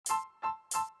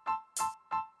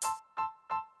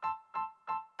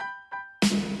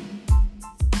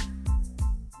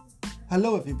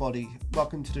Hello everybody,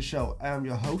 welcome to the show. I am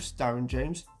your host, Darren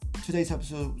James. Today's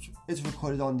episode is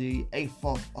recorded on the 8th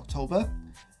of October,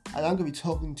 and I'm going to be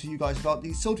talking to you guys about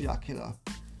the Zodiac Killer.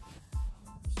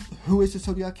 Who is the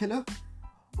Zodiac Killer?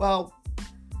 Well,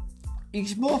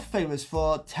 he's more famous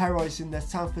for terrorizing the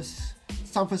San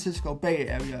Francisco Bay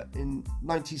Area in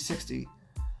 1960,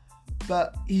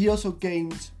 but he also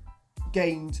gained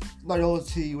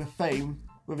notoriety with fame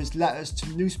with his letters to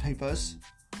newspapers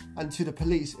and to the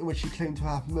police, in which he claimed to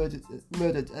have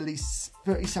murdered at least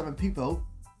 37 people.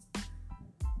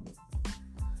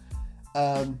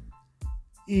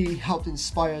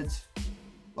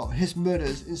 His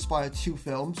murders inspired two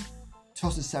films: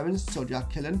 2007's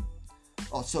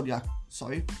Zodiac,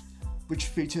 which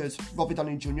featured Robert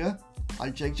Downey Jr.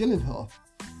 and Jake Gyllenhaal.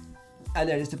 And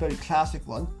then there's the very classic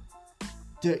one,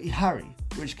 Dirty Harry,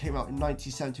 which came out in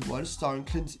 1971, starring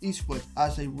Clint Eastwood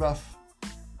as a rough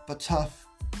but tough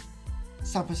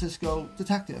San Francisco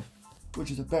detective, which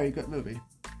is a very good movie.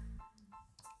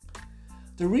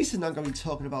 The reason I'm going to be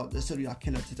talking about the Zodiac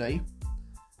Killer today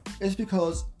is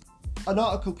because an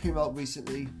article came out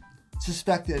recently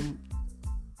suspecting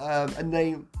a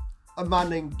man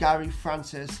named Gary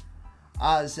Francis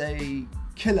as a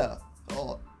killer,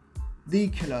 or the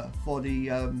killer for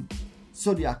the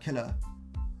Zodiac Killer.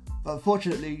 But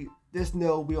unfortunately, there's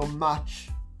no real match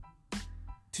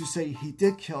to say he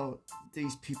did kill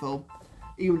these people,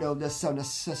 even though there's some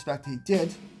suspect he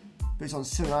did, based on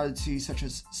similarities such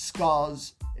as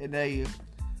scars in a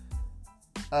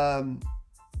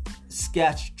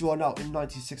sketch drawn out in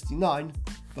 1969,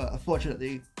 but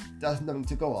unfortunately there's nothing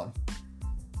to go on.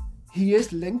 He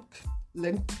is linked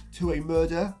to a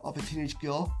murder of a teenage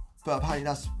girl, but apparently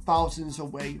that's thousands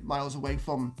of miles away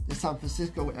from the San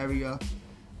Francisco area,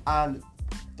 and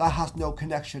that has no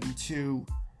connection to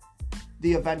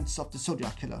the events of the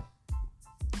Zodiac Killer.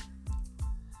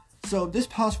 So this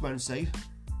past Wednesday,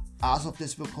 as of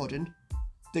this recording,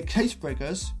 the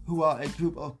Casebreakers, who are a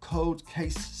group of cold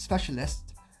case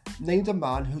specialists, named a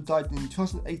man who died in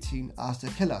 2018 as the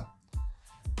killer,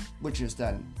 which is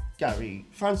then Gary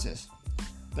Francis.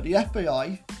 But the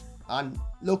FBI and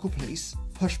local police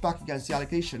pushed back against the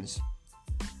allegations,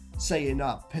 saying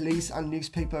that police and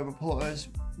newspaper reporters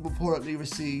reportedly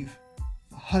receive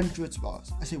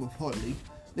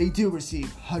they do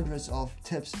receive hundreds of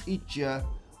tips each year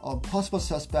on possible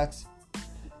suspects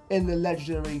in the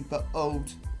legendary but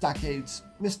old decades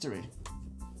mystery.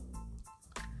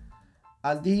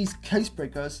 And these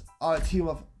Casebreakers are a team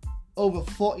of over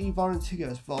 40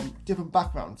 volunteers from different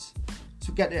backgrounds.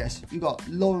 So get this, you got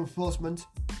law enforcement,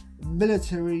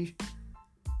 military,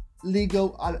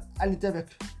 legal and academic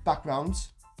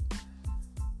backgrounds.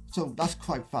 So that's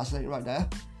quite fascinating right there.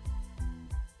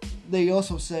 They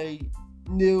also say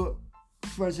new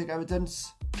forensic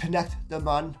evidence connect the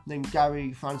man named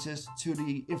Gary Francis to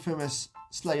the infamous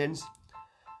slayings,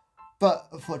 but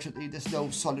unfortunately there's no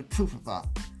solid proof of that.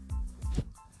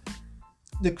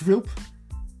 The group,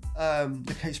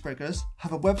 the Casebreakers,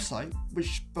 have a website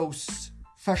which boasts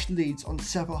fresh leads on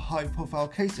several high-profile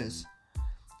cases.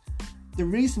 The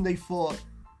reason they thought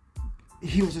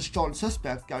he was a strong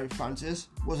suspect, Gary Francis,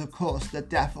 was of course the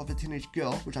death of a teenage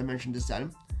girl, which I mentioned just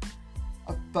then.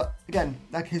 But again,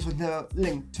 that case was never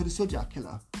linked to the Zodiac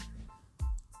Killer.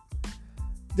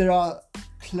 There are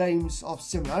claims of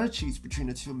similarities between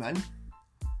the two men,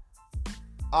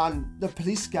 and the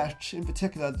police sketch in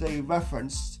particular they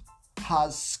referenced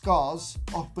has scars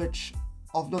of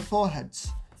the foreheads.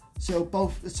 So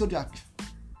both the Zodiac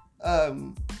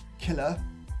Killer,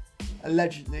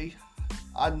 allegedly,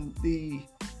 and the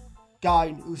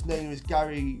guy whose name is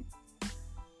Gary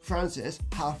Francis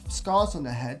have scars on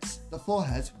their heads, the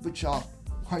foreheads, which are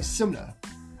quite similar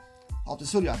of the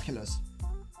Zodiac Killers.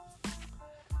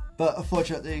 But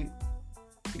unfortunately,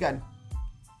 again,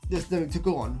 there's nothing to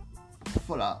go on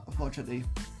for that, unfortunately.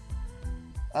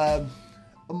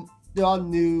 There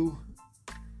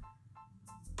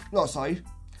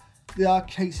are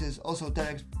cases also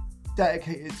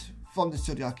dedicated from the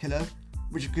Zodiac Killer,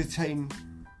 which contain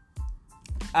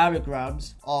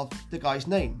anagrams of the guy's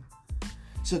name.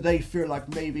 So they feel like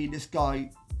maybe this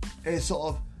guy is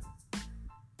sort of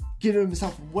giving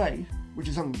himself away, which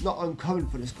is not uncommon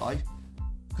for this guy,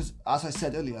 because as I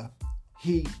said earlier,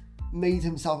 he made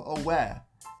himself aware.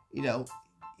 He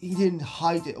didn't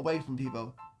hide it away from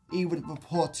people. He would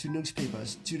report to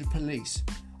newspapers, to the police,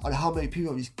 on how many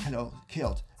people he's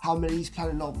killed, how many he's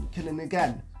planning on killing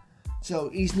again. So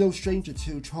he's no stranger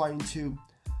to trying to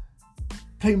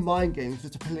play mind games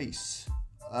with the police,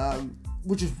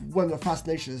 which is one of the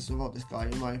fascinations about this guy,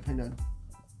 in my opinion.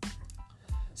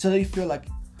 So they feel like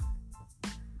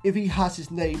if he has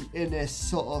his name in this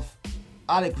sort of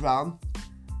anagram,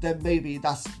 then maybe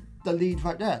that's the lead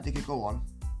right there they could go on.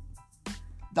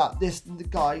 That the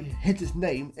guy hid his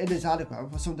name in his anagram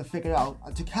for someone to figure out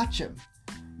and to catch him,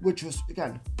 which was,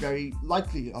 again, very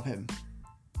likely of him.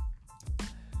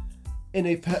 In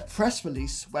a press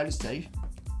release Wednesday,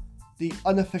 the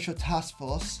unofficial task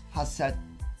force has said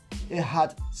it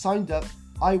had signed up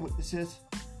eyewitnesses,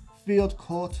 field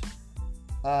court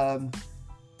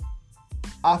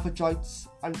affidavits,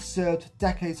 and served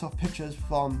decades of pictures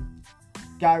from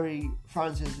Gary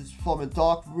Francis's former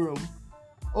dark room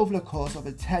over the course of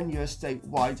a 10-year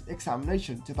statewide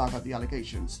examination to back up the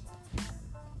allegations.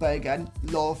 But again,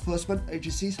 law enforcement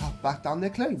agencies have backed down their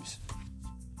claims.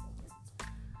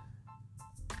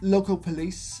 Local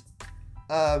police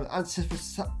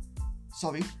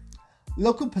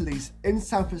Local police in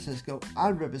San Francisco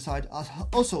and Riverside have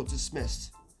also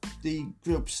dismissed the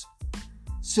group's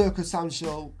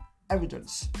circumstantial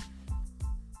evidence.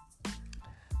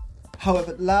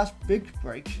 However, the last big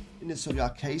break in the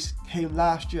Zodiac case came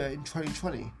last year in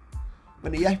 2020,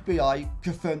 when the FBI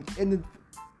confirmed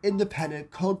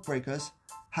independent code breakers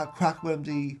had cracked one of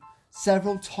the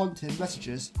several taunting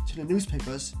messages to the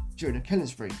newspapers during the killing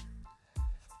spree.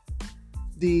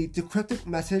 The decrypted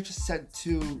message sent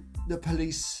to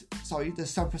the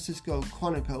San Francisco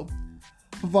Chronicle,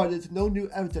 provided no new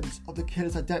evidence of the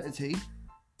killer's identity,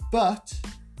 but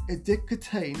it did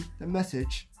contain the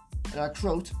message, and I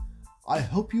quote, "I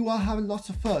hope you are having lots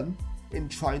of fun in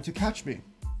trying to catch me."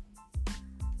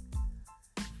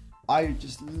 I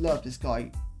just love this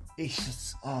guy. He's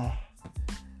just,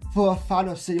 for a fan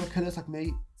of serial killers like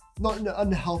me, not in an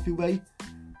unhealthy way,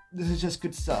 this is just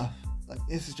good stuff. Like,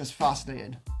 this is just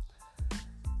fascinating.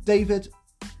 David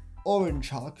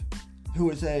Orenchuk, who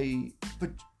is a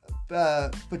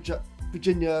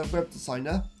Virginia web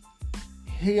designer,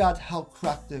 he had helped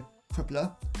crack the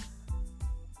crippler.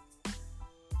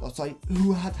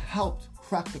 Who had helped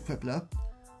crack the crippler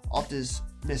of this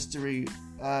mystery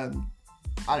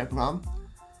anagram,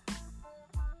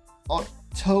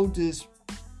 told this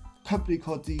company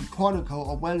called the Chronicle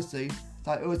on Wednesday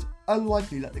that it was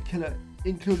unlikely that the killer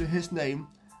included his name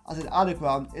as an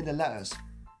anagram in the letters.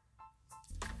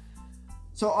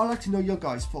 So I'd like to know your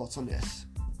guys' thoughts on this.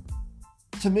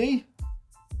 To me,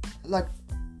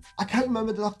 I can't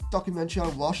remember the documentary I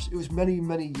watched. It was many,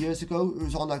 many years ago. It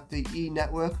was on the E!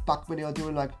 Network, back when they were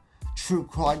doing true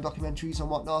crime documentaries and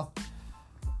whatnot.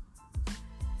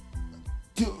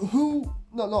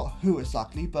 Not who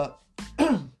exactly, but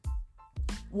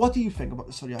what do you think about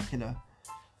the Zodiac Killer?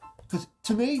 Because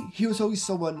to me, he was always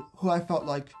someone who I felt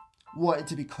like wanted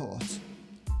to be caught,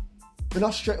 but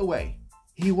not straight away.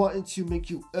 He wanted to make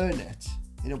you earn it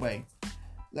in a way.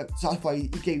 So that's why he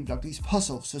gave these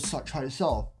puzzles to start trying to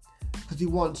solve, because he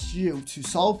wants you to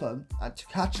solve them and to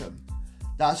catch them.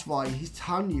 That's why he's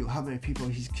telling you how many people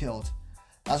he's killed.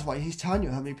 That's why he's telling you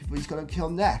how many people he's going to kill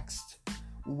next,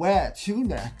 where to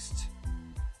next.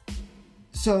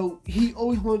 So he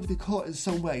always wanted to be caught in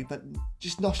some way, but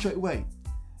just not straight away.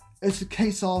 It's a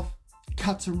case of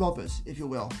cats and robbers, if you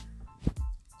will.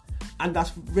 And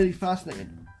that's really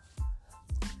fascinating.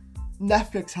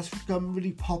 Netflix has become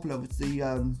really popular with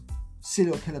the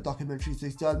serial killer documentaries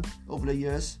they've done over the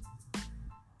years.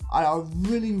 And I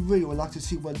really, really would like to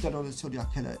see one done on the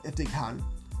Zodiac Killer, if they can.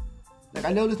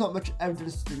 I know there's not much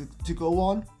evidence to go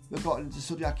on regarding the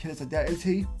Zodiac Killer's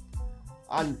identity,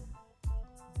 and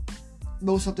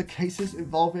most of the cases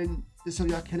involving the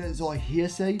Zodiac Killer is all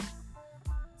hearsay.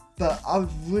 But I would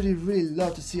really, really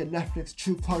love to see a Netflix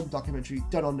true crime documentary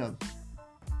done on them.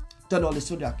 Done on the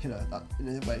Zodiac Killer, in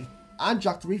a way. And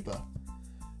Jack the Ripper.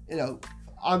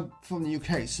 I'm from the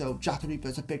UK, so Jack the Ripper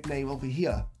is a big name over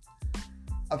here.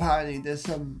 Apparently there's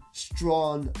some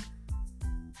strong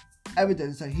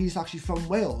evidence that he's actually from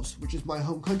Wales, which is my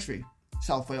home country,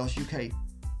 South Wales, UK.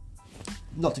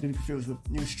 Not to be confused with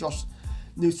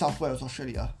New South Wales,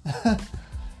 Australia.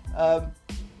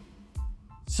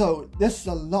 So there's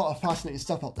a lot of fascinating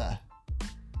stuff out there,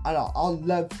 and I'll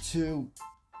love to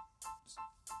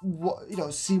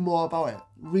see more about it,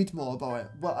 read more about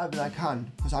it, whatever I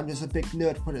can, because I'm just a big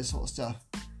nerd for this sort of stuff.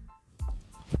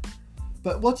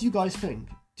 But what do you guys think?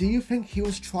 Do you think he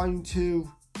was trying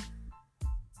to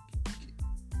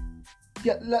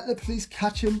let the police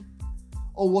catch him,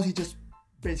 or was he just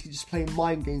basically just playing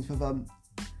mind games with them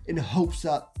in hopes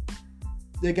that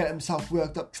they get himself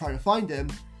worked up trying to find him,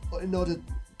 but in order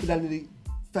to then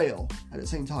fail at the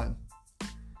same time?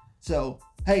 So,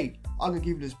 hey, I'm going to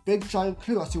give you this big giant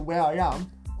clue as to where I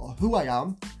am, or who I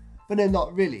am, but then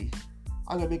not really.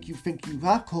 I'm going to make you think you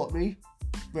have caught me,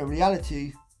 when in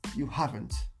reality, you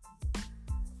haven't.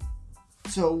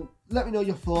 So let me know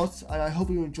your thoughts, and I hope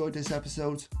you enjoyed this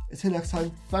episode. Until next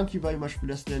time, thank you very much for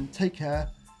listening. Take care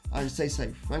and stay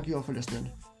safe. Thank you all for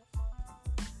listening.